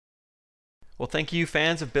Well, thank you,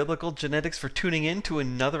 fans of biblical genetics, for tuning in to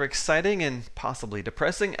another exciting and possibly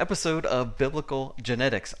depressing episode of Biblical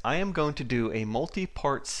Genetics. I am going to do a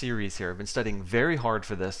multi-part series here. I've been studying very hard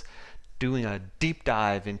for this, doing a deep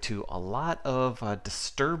dive into a lot of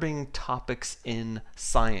disturbing topics in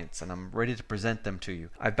science, and I'm ready to present them to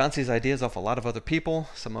you. I've bounced these ideas off a lot of other people.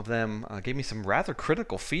 Some of them gave me some rather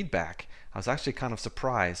critical feedback. I was actually kind of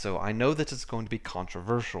surprised, so I know that it's going to be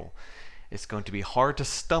controversial. It's going to be hard to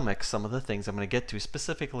stomach some of the things I'm going to get to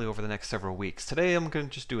specifically over the next several weeks. Today I'm going to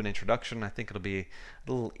just do an introduction. I think it'll be a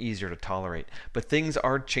little easier to tolerate. But things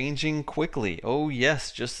are changing quickly. Oh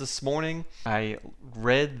yes, just this morning I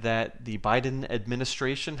read that the Biden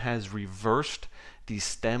administration has reversed the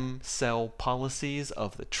stem cell policies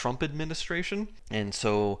of the Trump administration. And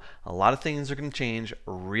so a lot of things are going to change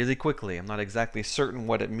really quickly. I'm not exactly certain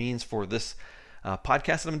what it means for this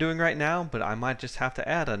podcast that I'm doing right now, but I might just have to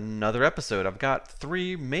add another episode. I've got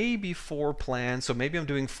 3, maybe 4 plans, so maybe I'm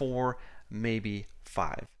doing 4, maybe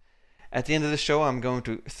 5. At the end of the show, I'm going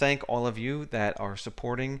to thank all of you that are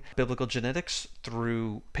supporting Biblical Genetics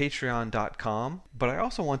through patreon.com, but I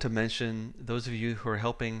also want to mention those of you who are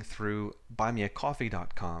helping through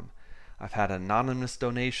buymeacoffee.com. I've had an anonymous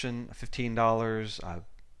donation, $15,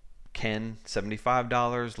 Ken,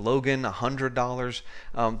 $75, Logan, $100.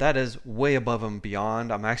 That is way above and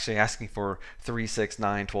beyond. I'm actually asking for $3, $6,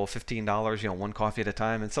 $9, $12, $15, one coffee at a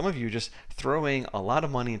time. And some of you just throwing a lot of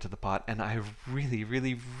money into the pot, and I really,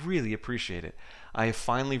 really, really appreciate it. I have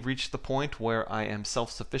finally reached the point where I am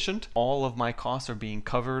self-sufficient. All of my costs are being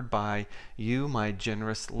covered by you, my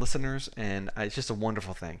generous listeners, and it's just a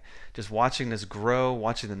wonderful thing. Just watching this grow,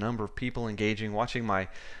 watching the number of people engaging, watching my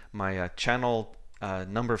channel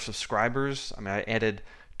number of subscribers. I mean, I added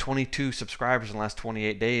 22 subscribers in the last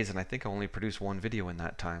 28 days, and I think I only produced 1 video in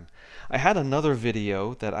that time. I had another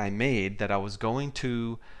video that I made that I was going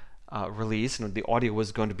to release, and the audio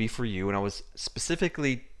was going to be for you, and I was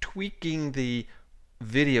specifically tweaking the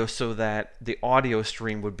video so that the audio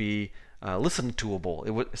stream would be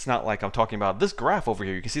listen-toable. It's not like I'm talking about this graph over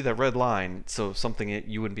here. You can see that red line, so something that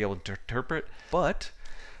you wouldn't be able to interpret, but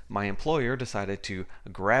my employer decided to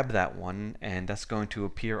grab that one, and that's going to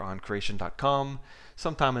appear on creation.com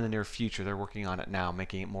sometime in the near future. They're working on it now,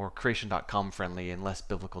 making it more creation.com friendly and less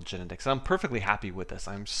biblical genetics. I'm perfectly happy with this.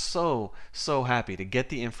 I'm so happy to get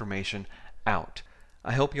the information out.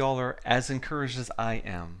 I hope you all are as encouraged as I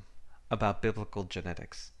am about biblical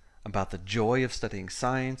genetics, about the joy of studying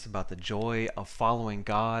science, about the joy of following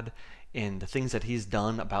God in the things that He's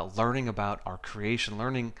done, about learning about our creation,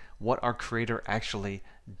 learning what our Creator actually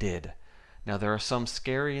did. Now, there are some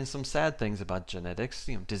scary and some sad things about genetics,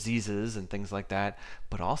 diseases and things like that,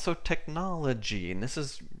 but also technology. And this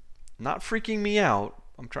is not freaking me out.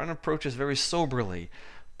 I'm trying to approach this very soberly,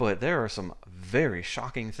 but there are some very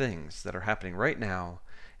shocking things that are happening right now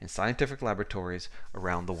in scientific laboratories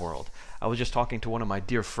around the world. I was just talking to one of my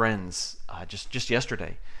dear friends just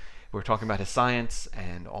yesterday. We were talking about his science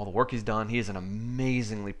and all the work he's done. He is an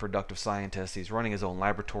amazingly productive scientist. He's running his own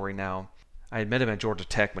laboratory now. I had met him at Georgia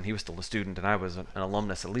Tech when he was still a student, and I was an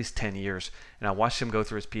alumnus at least 10 years. And I watched him go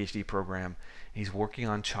through his PhD program. He's working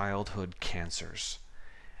on childhood cancers.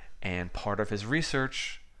 And part of his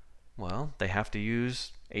research, well, they have to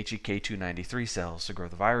use HEK293 cells to grow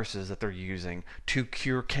the viruses that they're using to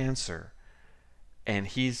cure cancer. And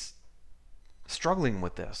he's struggling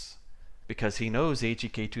with this, because he knows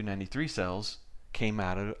HEK293 cells came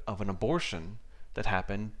out of an abortion that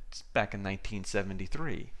happened back in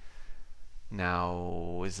 1973.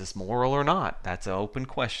 Now, is this moral or not? That's an open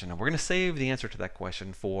question, and we're going to save the answer to that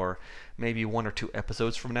question for maybe 1 or 2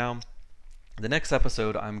 episodes from now. The next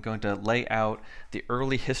episode, I'm going to lay out the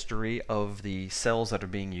early history of the cells that are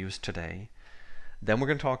being used today. Then we're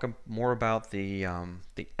going to talk more about the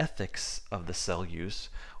ethics of the cell use.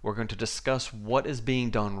 We're going to discuss what is being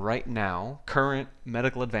done right now, current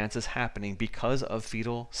medical advances happening because of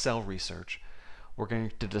fetal cell research. We're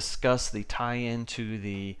going to discuss the tie-in to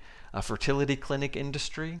the fertility clinic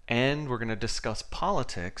industry, and we're going to discuss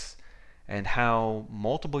politics and how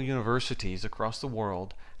multiple universities across the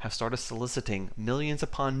world have started soliciting millions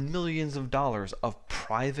upon millions of dollars of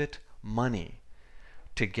private money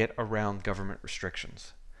to get around government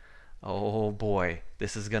restrictions. Oh boy,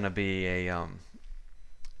 this is going to be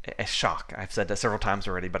a shock. I've said that several times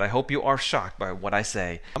already, but I hope you are shocked by what I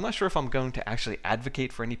say. I'm not sure if I'm going to actually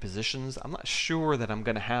advocate for any positions. I'm not sure that I'm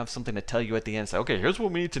going to have something to tell you at the end. Say, okay, here's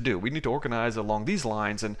what we need to do. We need to organize along these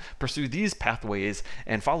lines and pursue these pathways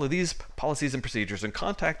and follow these policies and procedures and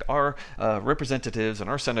contact our representatives and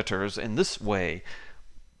our senators in this way.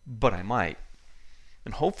 But I might.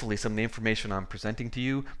 And hopefully some of the information I'm presenting to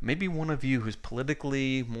you, maybe one of you who's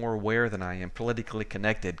politically more aware than I am, politically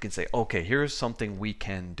connected, can say, okay, here's something we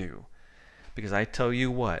can do. Because I tell you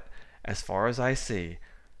what, as far as I see,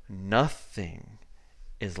 nothing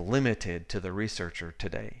is limited to the researcher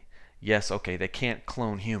today. Yes, okay, they can't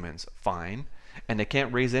clone humans, fine. And they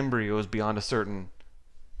can't raise embryos beyond a certain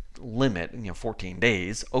limit, 14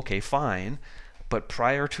 days, okay, fine. But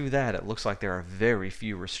prior to that, it looks like there are very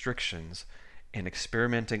few restrictions in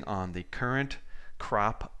experimenting on the current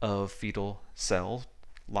crop of fetal cell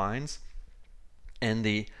lines and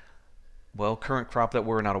the current crop that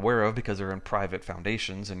we're not aware of because they're in private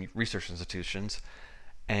foundations and research institutions,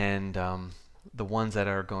 and the ones that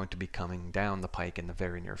are going to be coming down the pike in the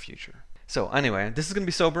very near future. So anyway, this is going to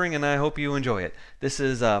be sobering, and I hope you enjoy it. This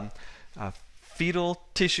is Fetal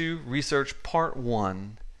Tissue Research Part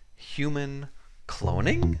 1, Human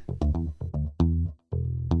Cloning?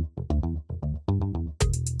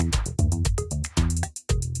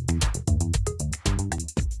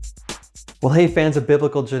 Well, hey fans of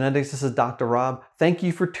biblical genetics, this is Dr. Rob. Thank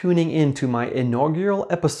you for tuning in to my inaugural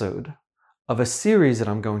episode of a series that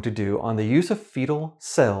I'm going to do on the use of fetal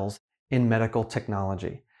cells in medical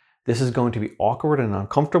technology. This is going to be awkward and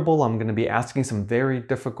uncomfortable. I'm going to be asking some very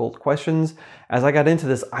difficult questions. As I got into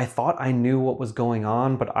this, I thought I knew what was going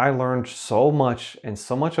on, but I learned so much, and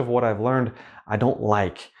so much of what I've learned I don't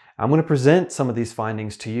like. I'm going to present some of these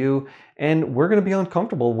findings to you, and we're going to be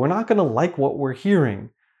uncomfortable. We're not going to like what we're hearing,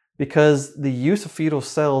 because the use of fetal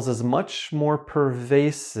cells is much more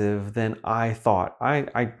pervasive than I thought.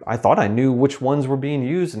 I thought I knew which ones were being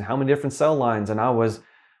used and how many different cell lines, and I was,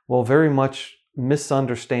 very much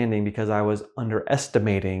misunderstanding because I was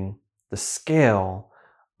underestimating the scale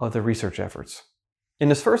of the research efforts. In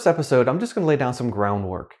this first episode, I'm just going to lay down some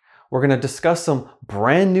groundwork. We're going to discuss some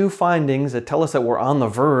brand new findings that tell us that we're on the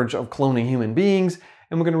verge of cloning human beings,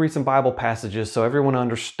 and we're going to read some Bible passages so everyone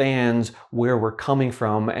understands where we're coming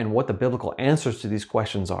from and what the biblical answers to these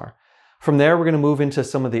questions are. From there, we're going to move into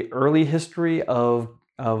some of the early history of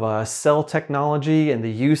cell technology and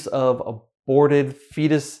the use of aborted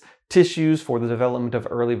fetus tissues for the development of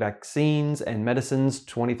early vaccines and medicines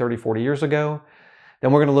 20, 30, 40 years ago.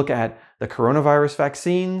 Then we're going to look at the coronavirus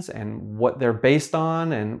vaccines and what they're based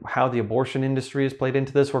on and how the abortion industry has played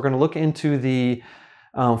into this. We're going to look into the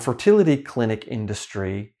fertility clinic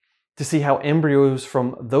industry to see how embryos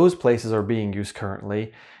from those places are being used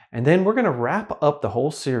currently. And then we're going to wrap up the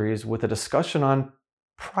whole series with a discussion on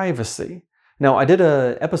privacy. Now, I did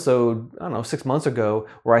an episode, 6 months ago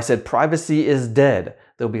where I said privacy is dead.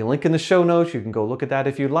 There'll be a link in the show notes. You can go look at that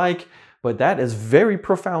if you'd like. But that is very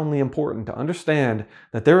profoundly important to understand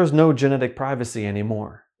that there is no genetic privacy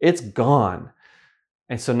anymore. It's gone.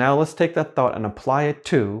 And so now let's take that thought and apply it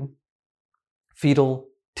to fetal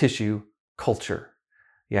tissue culture.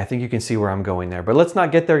 Yeah, I think you can see where I'm going there. But let's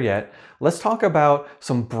not get there yet. Let's talk about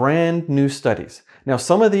some brand new studies. Now,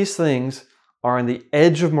 some of these things are on the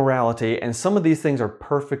edge of morality, and some of these things are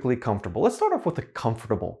perfectly comfortable. Let's start off with the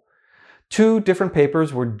comfortable. 2 different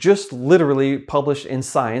papers were just literally published in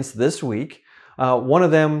Science this week. One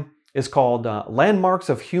of them is called Landmarks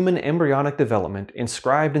of Human Embryonic Development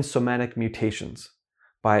Inscribed in Somatic Mutations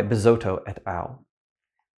by Bizotto et al.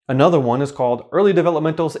 Another one is called Early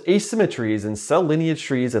Developmental Asymmetries in Cell Lineage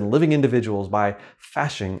Trees and Living Individuals by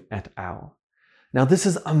Fasching et al. Now, this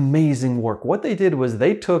is amazing work. What they did was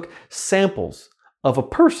they took samples of a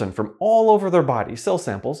person from all over their body, cell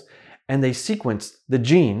samples, and they sequenced the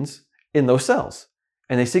genes in those cells.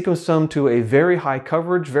 And they sequenced them to a very high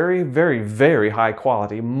coverage, very, very, very high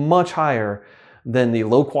quality, much higher than the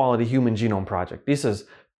low quality Human Genome Project. This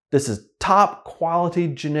is top quality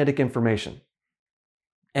genetic information.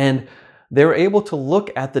 And they were able to look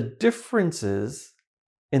at the differences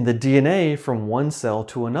in the DNA from one cell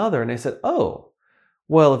to another. And they said, oh,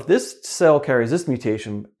 well, if this cell carries this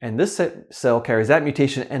mutation and this cell carries that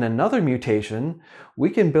mutation and another mutation, we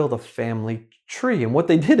can build a family tree. And what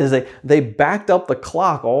they did is they backed up the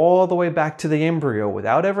clock all the way back to the embryo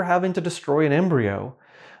without ever having to destroy an embryo.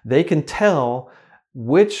 They can tell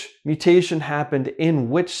which mutation happened in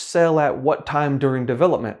which cell at what time during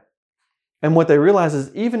development. And what they realized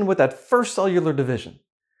is even with that first cellular division,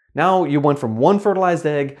 now you went from one fertilized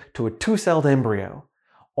egg to a 2-celled embryo.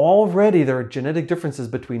 Already there are genetic differences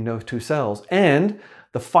between those 2 cells, and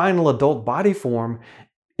the final adult body form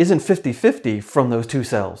isn't 50-50 from those 2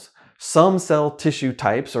 cells. Some cell tissue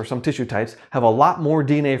types or some tissue types have a lot more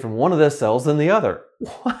DNA from one of the cells than the other.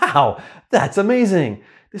 Wow, that's amazing.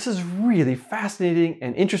 This is really fascinating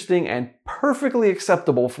and interesting and perfectly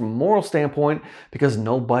acceptable from a moral standpoint because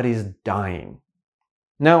nobody's dying.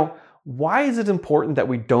 Now, Why is it important that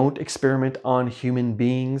we don't experiment on human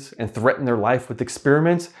beings and threaten their life with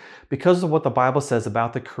experiments? Because of what the Bible says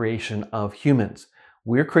about the creation of humans.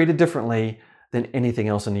 We're created differently than anything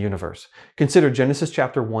else in the universe. Consider Genesis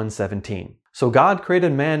chapter 1:17. So God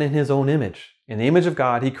created man in his own image. In the image of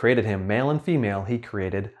God, he created him. Male and female, he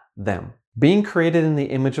created them. Being created in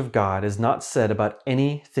the image of God is not said about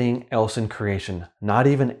anything else in creation, not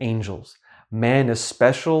even angels. Man is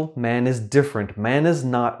special, man is different, man is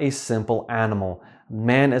not a simple animal.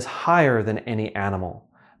 Man is higher than any animal.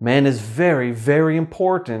 Man is very, very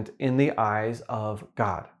important in the eyes of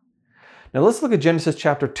God. Now let's look at Genesis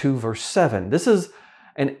chapter 2, verse 7. This is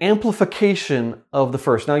an amplification of the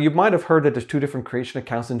first. Now you might have heard that there's two different creation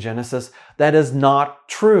accounts in Genesis. That is not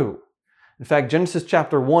true. In fact, Genesis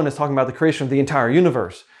chapter 1 is talking about the creation of the entire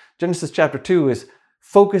universe. Genesis chapter 2 is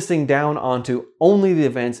focusing down onto only the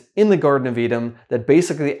events in the Garden of Eden that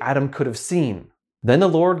basically Adam could have seen. Then the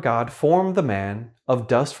Lord God formed the man of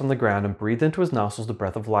dust from the ground and breathed into his nostrils the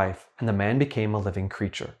breath of life, and the man became a living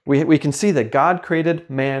creature. We can see that God created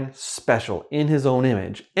man special in his own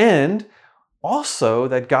image, and also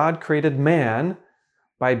that God created man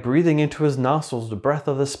by breathing into his nostrils the breath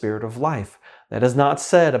of the spirit of life. That is not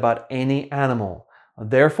said about any animal.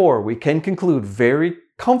 Therefore, we can conclude very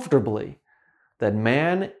comfortably that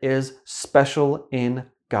man is special in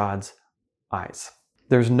God's eyes.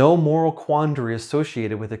 There's no moral quandary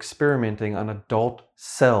associated with experimenting on adult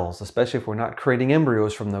cells, especially if we're not creating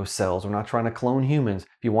embryos from those cells. We're not trying to clone humans.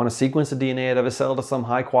 If you want to sequence the DNA out of a cell to some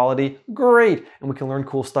high quality, great, and we can learn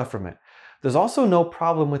cool stuff from it. There's also no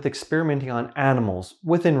problem with experimenting on animals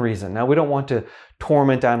within reason. Now, we don't want to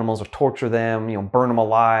torment animals or torture them, burn them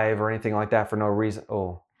alive or anything like that for no reason.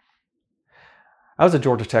 I was at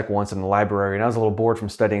Georgia Tech once in the library and I was a little bored from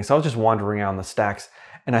studying, so I was just wandering around the stacks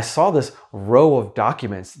and I saw this row of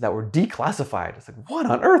documents that were declassified. I was like, what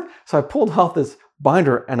on earth? So I pulled off this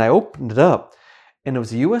binder and I opened it up, and it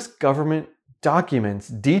was US government documents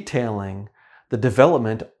detailing the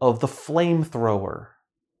development of the flamethrower.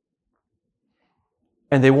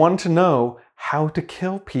 And they wanted to know how to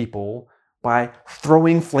kill people by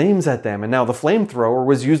throwing flames at them. And now the flamethrower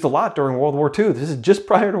was used a lot during World War II. This is just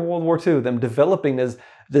prior to World War II, them developing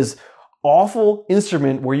this awful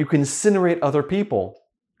instrument where you can incinerate other people.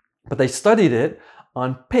 But they studied it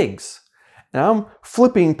on pigs. Now I'm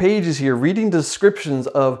flipping pages here, reading descriptions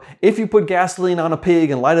of if you put gasoline on a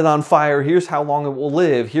pig and light it on fire, here's how long it will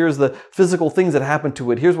live. Here's the physical things that happen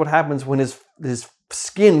to it. Here's what happens when his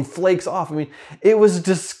skin flakes off. I mean, it was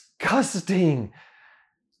disgusting.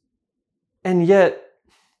 And yet,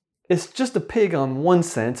 it's just a pig on one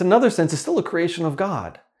sense. In another sense, it's still a creation of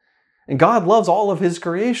God. And God loves all of his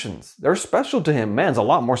creations. They're special to him. Man's a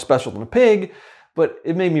lot more special than a pig, but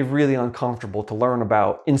it made me really uncomfortable to learn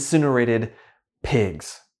about incinerated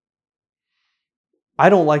pigs. I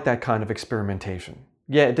don't like that kind of experimentation.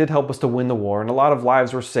 Yeah, it did help us to win the war, and a lot of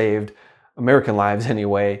lives were saved, American lives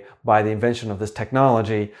anyway, by the invention of this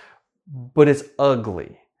technology, but it's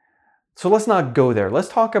ugly. So let's not go there. Let's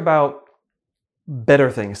talk about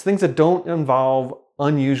better things that don't involve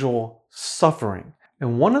unusual suffering.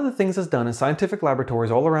 And one of the things that's done in scientific laboratories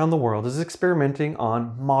all around the world is experimenting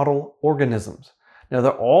on model organisms. Now,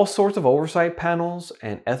 there are all sorts of oversight panels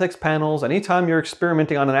and ethics panels. Anytime you're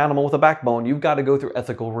experimenting on an animal with a backbone, you've got to go through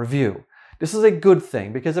ethical review. This is a good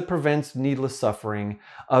thing because it prevents needless suffering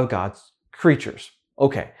of God's creatures.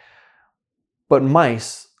 Okay, but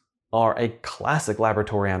mice are a classic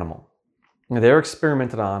laboratory animal. They're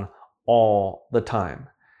experimented on all the time.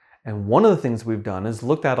 And one of the things we've done is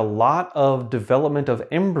looked at a lot of development of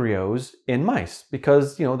embryos in mice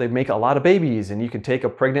because, they make a lot of babies, and you can take a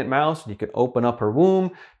pregnant mouse and you can open up her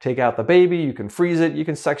womb, take out the baby, you can freeze it, you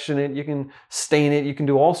can section it, you can stain it, you can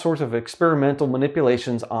do all sorts of experimental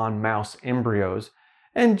manipulations on mouse embryos.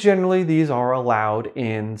 And generally these are allowed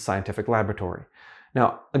in scientific laboratory.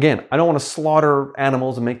 Now, again, I don't want to slaughter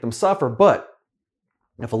animals and make them suffer, but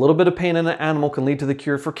if a little bit of pain in an animal can lead to the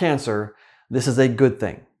cure for cancer, this is a good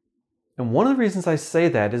thing. And one of the reasons I say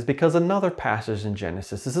that is because another passage in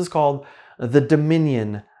Genesis, this is called the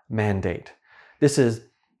dominion mandate. This is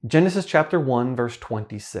Genesis chapter 1, verse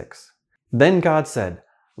 26. Then God said,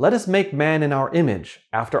 "Let us make man in our image,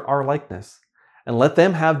 after our likeness, and let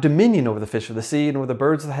them have dominion over the fish of the sea, and over the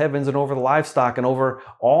birds of the heavens, and over the livestock, and over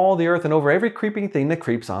all the earth, and over every creeping thing that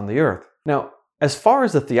creeps on the earth." Now, as far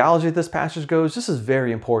as the theology of this passage goes, this is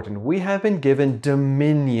very important. We have been given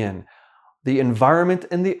dominion. The environment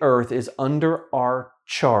and the earth is under our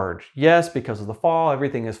charge. Yes, because of the fall,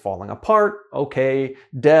 everything is falling apart. Okay,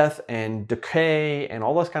 death and decay and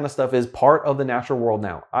all this kind of stuff is part of the natural world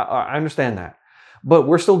now. I understand that. But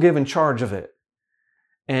we're still given charge of it.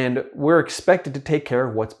 And we're expected to take care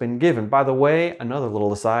of what's been given. By the way, another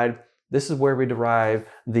little aside, this is where we derive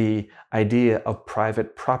the idea of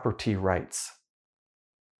private property rights.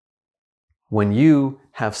 When you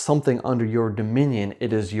have something under your dominion,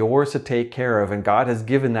 it is yours to take care of, and God has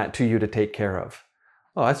given that to you to take care of.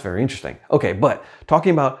 Oh, that's very interesting. Okay, but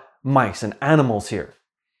talking about mice and animals here.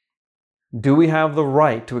 Do we have the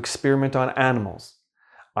right to experiment on animals?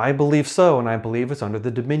 I believe so, and I believe it's under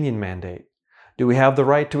the Dominion Mandate. Do we have the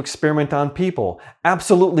right to experiment on people?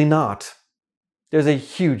 Absolutely not. There's a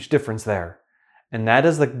huge difference there. And that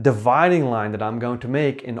is the dividing line that I'm going to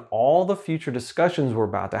make in all the future discussions we're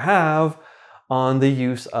about to have on the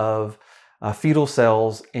use of fetal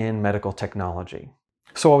cells in medical technology.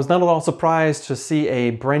 So I was not at all surprised to see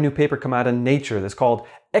a brand new paper come out in Nature that's called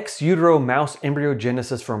Ex Utero Mouse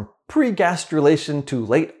Embryogenesis from Pregastrulation to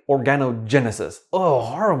Late Organogenesis. Oh,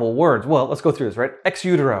 horrible words. Well, let's go through this, right? Ex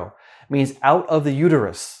utero means out of the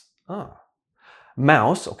uterus.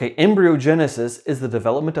 Mouse, okay, embryogenesis is the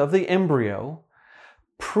development of the embryo.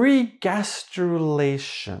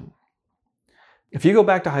 Pregastrulation. If you go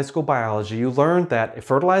back to high school biology, you learned that a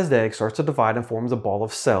fertilized egg starts to divide and forms a ball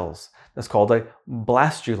of cells. That's called a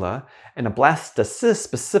blastula, and a blastocyst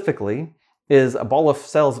specifically is a ball of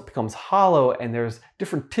cells that becomes hollow, and there's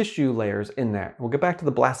different tissue layers in there. We'll get back to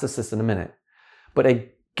the blastocyst in a minute. But a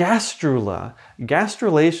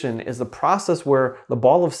gastrulation is the process where the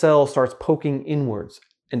ball of cells starts poking inwards.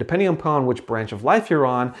 And depending upon which branch of life you're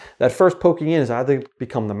on, that first poking in is either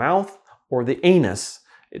become the mouth or the anus,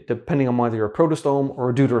 depending on whether you're a protostome or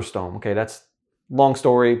a deuterostome. Okay, that's long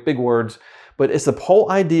story, big words. But it's the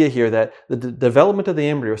whole idea here that the development of the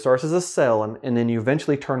embryo starts as a cell and then you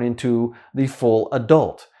eventually turn into the full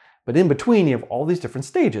adult. But in between, you have all these different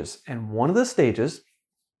stages. And one of the stages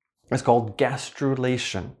is called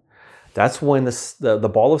gastrulation. That's when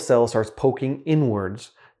the ball of cells starts poking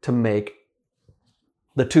inwards to make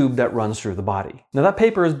the tube that runs through the body. Now that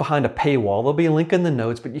paper is behind a paywall. There'll be a link in the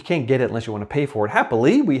notes, but you can't get it unless you want to pay for it.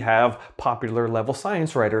 Happily, we have popular level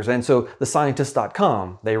science writers. And so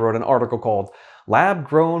thescientist.com, they wrote an article called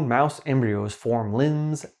Lab-Grown Mouse Embryos Form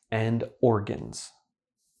Limbs and Organs.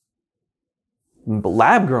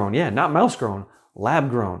 Lab-grown, yeah, not mouse-grown,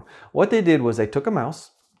 lab-grown. What they did was they took a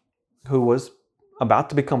mouse who was about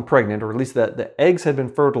to become pregnant, or at least the eggs had been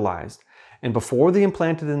fertilized. And before they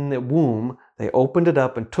implanted in the womb, they opened it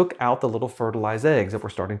up and took out the little fertilized eggs that were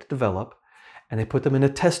starting to develop, and they put them in a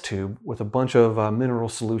test tube with a bunch of mineral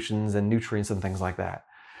solutions and nutrients and things like that.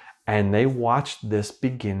 And they watched this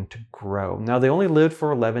begin to grow. Now, they only lived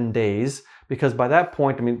for 11 days because by that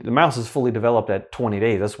point, I mean, the mouse is fully developed at 20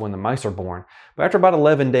 days. That's when the mice are born. But after about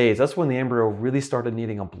 11 days, that's when the embryo really started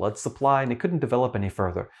needing a blood supply and it couldn't develop any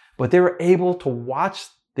further. But they were able to watch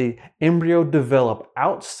the embryo develop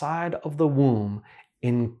outside of the womb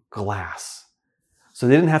in glass. So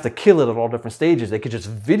they didn't have to kill it at all different stages. They could just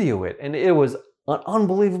video it. And it was an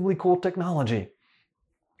unbelievably cool technology.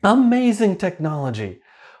 Amazing technology.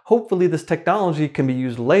 Hopefully this technology can be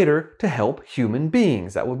used later to help human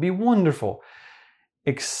beings. That would be wonderful.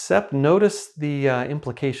 Except notice the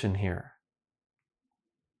implication here.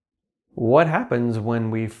 What happens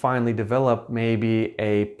when we finally develop maybe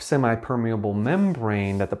a semi-permeable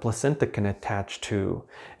membrane that the placenta can attach to?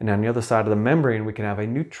 And on the other side of the membrane, we can have a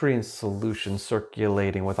nutrient solution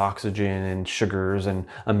circulating with oxygen and sugars and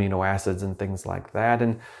amino acids and things like that.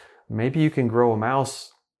 And maybe you can grow a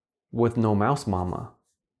mouse with no mouse mama.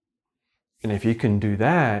 And if you can do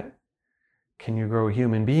that, can you grow a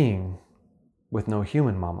human being with no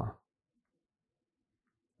human mama?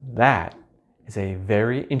 That is a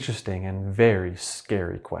very interesting and very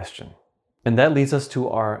scary question. And that leads us to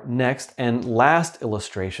our next and last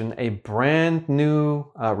illustration, a brand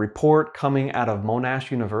new report coming out of Monash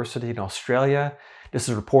University in Australia. This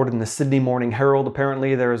is reported in the Sydney Morning Herald.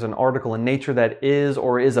 Apparently there is an article in Nature that is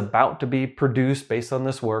or is about to be produced based on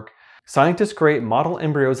this work. Scientists create model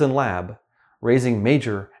embryos in lab, raising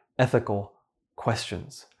major ethical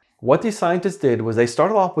questions. What these scientists did was they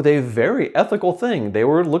started off with a very ethical thing. They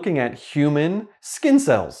were looking at human skin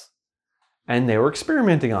cells and they were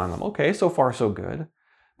experimenting on them. Okay, so far so good.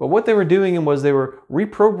 But what they were doing was they were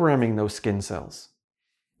reprogramming those skin cells.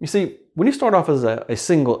 You see, when you start off as a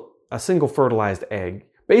single fertilized egg,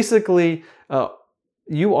 basically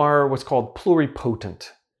you are what's called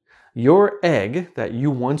pluripotent. Your egg that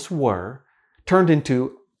you once were turned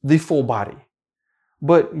into the full body.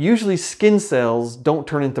 But usually skin cells don't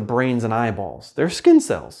turn into brains and eyeballs. They're skin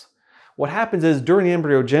cells. What happens is during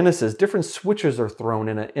embryogenesis, different switches are thrown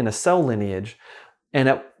in a cell lineage, and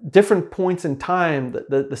at different points in time,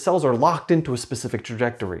 the cells are locked into a specific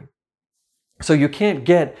trajectory. So you can't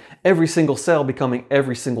get every single cell becoming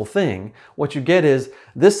every single thing. What you get is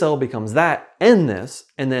this cell becomes that and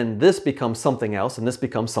then this becomes something else, and this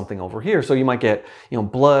becomes something over here. So you might get,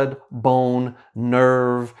 blood, bone,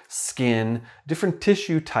 nerve, skin, different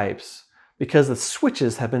tissue types because the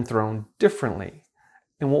switches have been thrown differently.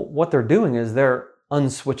 And what they're doing is they're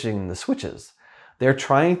unswitching the switches. They're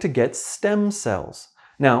trying to get stem cells.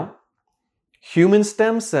 Now, human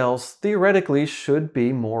stem cells theoretically should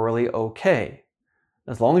be morally okay,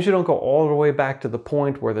 as long as you don't go all the way back to the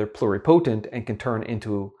point where they're pluripotent and can turn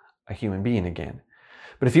into a human being again.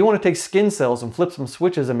 But if you want to take skin cells and flip some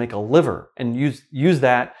switches and make a liver and use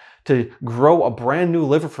that to grow a brand new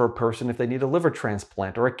liver for a person if they need a liver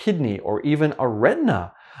transplant, or a kidney, or even a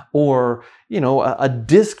retina, or a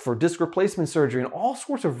disc for disc replacement surgery, and all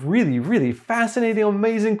sorts of really, really fascinating,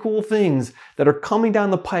 amazing, cool things that are coming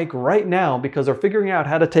down the pike right now because they're figuring out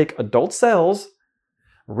how to take adult cells,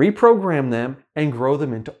 reprogram them, and grow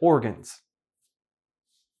them into organs.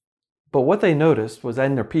 But what they noticed was that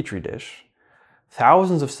in their petri dish,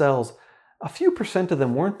 thousands of cells, a few percent of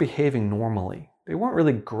them weren't behaving normally. They weren't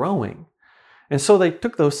really growing. And so they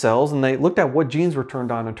took those cells and they looked at what genes were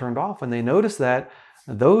turned on and turned off, and they noticed that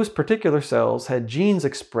those particular cells had genes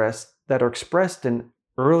that are expressed in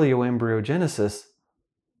early embryogenesis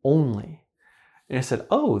only. And I said,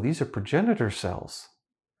 oh, these are progenitor cells.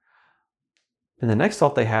 And the next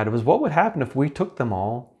thought they had was, what would happen if we took them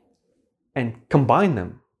all and combined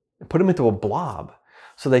them and put them into a blob?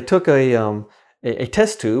 So they took a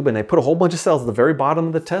test tube and they put a whole bunch of cells at the very bottom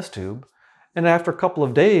of the test tube. And after a couple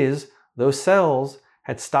of days, those cells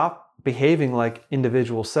had stopped behaving like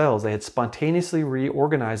individual cells. They had spontaneously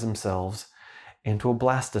reorganized themselves into a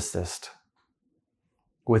blastocyst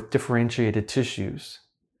with differentiated tissues.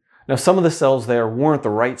 Now, some of the cells there weren't the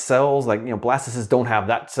right cells, like, blastocysts don't have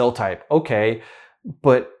that cell type. Okay,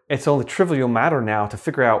 but it's only trivial matter now to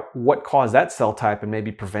figure out what caused that cell type and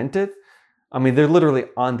maybe prevent it. I mean, they're literally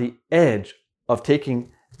on the edge of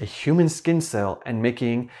taking a human skin cell and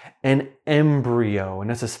making an embryo, and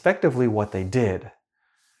that's effectively what they did.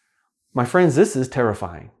 My friends, this is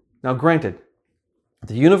terrifying. Now, granted,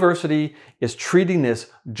 the university is treating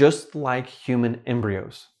this just like human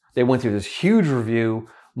embryos. They went through this huge review,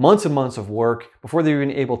 months and months of work before they were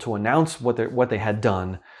even able to announce what they had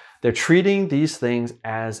done. They're treating these things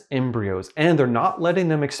as embryos, and they're not letting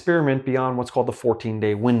them experiment beyond what's called the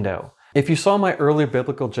 14-day window. If you saw my earlier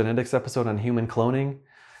biblical genetics episode on human cloning,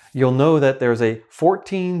 you'll know that there's a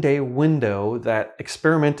 14-day window that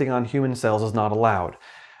experimenting on human cells is not allowed.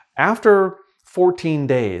 After 14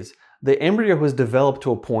 days, the embryo has developed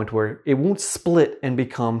to a point where it won't split and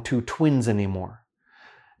become two twins anymore.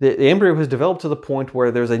 The embryo has developed to the point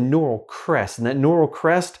where there's a neural crest, and that neural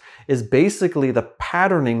crest is basically the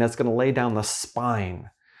patterning that's going to lay down the spine.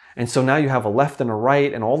 And so now you have a left and a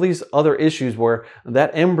right and all these other issues where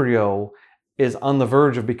that embryo is on the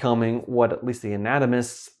verge of becoming what at least the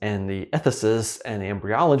anatomists and the ethicists and the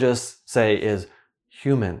embryologists say is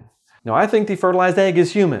human. Now, I think the fertilized egg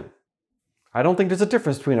is human. I don't think there's a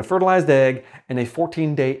difference between a fertilized egg and a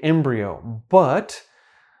 14-day embryo. But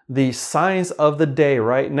the science of the day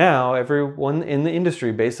right now, everyone in the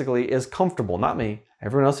industry basically is comfortable, not me,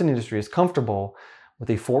 everyone else in the industry is comfortable with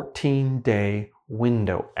a 14-day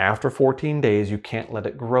window. After 14 days, you can't let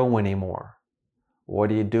it grow anymore. What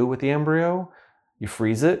do you do with the embryo? You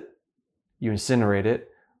freeze it, you incinerate it,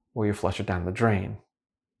 or you flush it down the drain.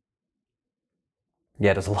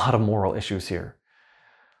 Yeah, there's a lot of moral issues here.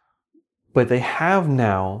 But they have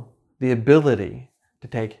now the ability to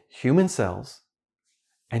take human cells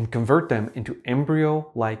and convert them into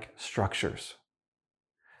embryo-like structures.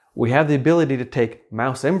 We have the ability to take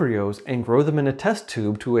mouse embryos and grow them in a test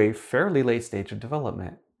tube to a fairly late stage of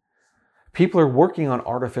development. People are working on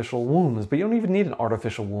artificial wombs, but you don't even need an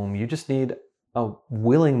artificial womb. You just need a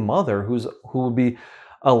willing mother who will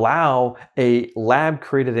allow a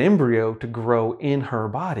lab-created embryo to grow in her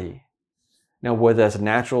body. Now, whether that's a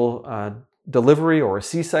natural delivery or a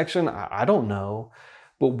C-section, I don't know.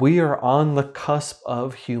 But we are on the cusp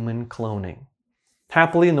of human cloning.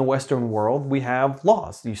 Happily, in the Western world, we have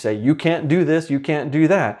laws. You say, you can't do this, you can't do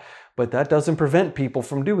that. But that doesn't prevent people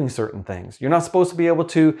from doing certain things. You're not supposed to be able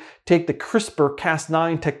to take the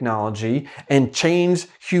CRISPR-Cas9 technology and change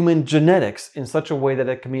human genetics in such a way that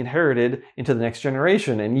it can be inherited into the next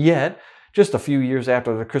generation. And yet, just a few years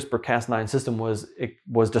after the CRISPR-Cas9 system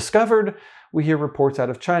was discovered, we hear reports out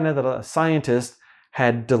of China that a scientist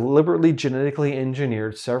had deliberately genetically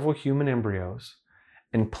engineered several human embryos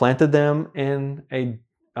and planted them in a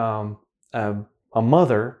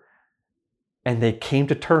mother, and they came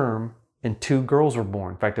to term and 2 girls were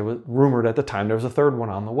born. In fact, it was rumored at the time there was a 3rd one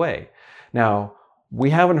on the way. Now, we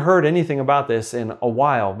haven't heard anything about this in a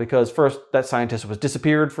while because first, that scientist was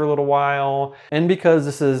disappeared for a little while, and because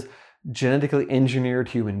this is genetically engineered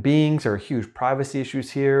human beings, there are huge privacy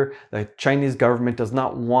issues here. The Chinese government does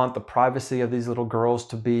not want the privacy of these little girls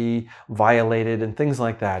to be violated and things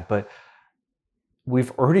like that. But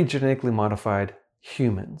we've already genetically modified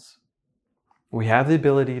humans. We have the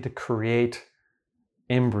ability to create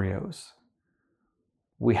embryos.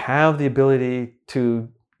 We have the ability to,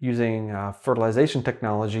 using fertilization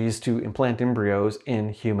technologies, to implant embryos in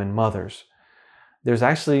human mothers. There's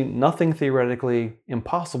actually nothing theoretically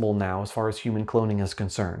impossible now as far as human cloning is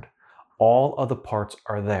concerned. All of the parts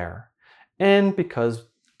are there. And because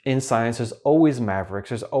in science there's always mavericks,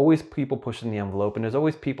 there's always people pushing the envelope, and there's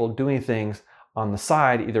always people doing things on the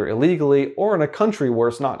side, either illegally or in a country where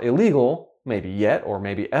it's not illegal, maybe yet or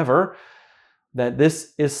maybe ever, that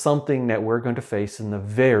this is something that we're going to face in the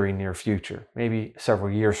very near future, maybe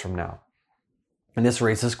several years from now. And this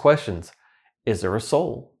raises questions. Is there a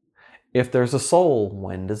soul? If there's a soul,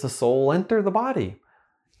 when does the soul enter the body?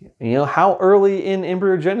 You know, how early in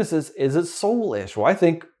embryogenesis is it soulish? Well, I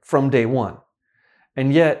think from day one.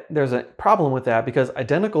 And yet there's a problem with that because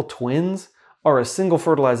identical twins are a single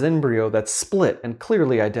fertilized embryo that's split, and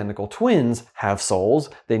clearly identical twins have souls.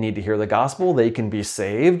 They need to hear the gospel. They can be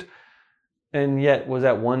saved. And yet, was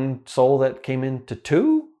that one soul that came into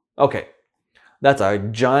two? Okay. That's a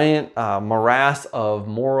giant morass of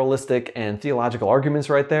moralistic and theological arguments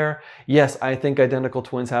right there. Yes, I think identical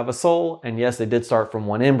twins have a soul, and yes, they did start from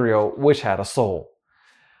one embryo, which had a soul.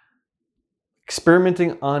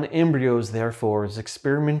 Experimenting on embryos, therefore, is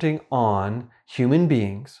experimenting on human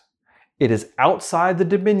beings. It is outside the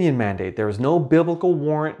Dominion Mandate. There is no biblical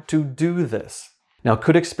warrant to do this. Now,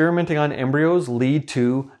 could experimenting on embryos lead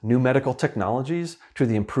to new medical technologies, to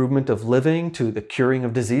the improvement of living, to the curing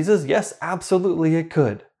of diseases? Yes, absolutely it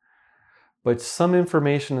could. But some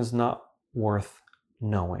information is not worth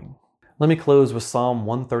knowing. Let me close with Psalm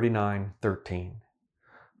 139:13.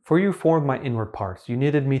 For you formed my inward parts, you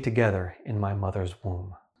knitted me together in my mother's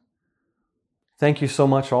womb. Thank you so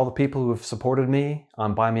much to all the people who have supported me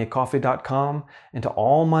on buymeacoffee.com, and to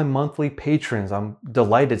all my monthly patrons. I'm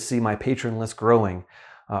delighted to see my patron list growing.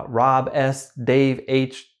 Rob S., Dave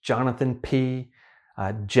H., Jonathan P.,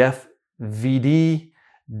 Jeff VD,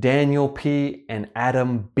 Daniel P., and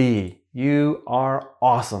Adam B. You are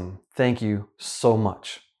awesome. Thank you so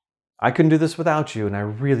much. I couldn't do this without you, and I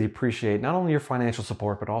really appreciate not only your financial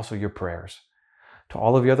support, but also your prayers. To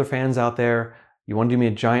all of you other fans out there, you want to do me a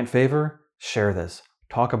giant favor? Share this,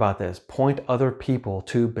 talk about this, point other people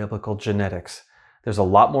to biblical genetics. There's a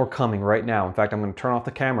lot more coming right now. In fact, I'm going to turn off the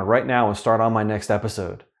camera right now and start on my next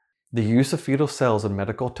episode. The use of fetal cells in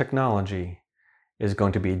medical technology is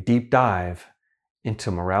going to be a deep dive into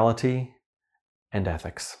morality and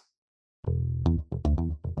ethics.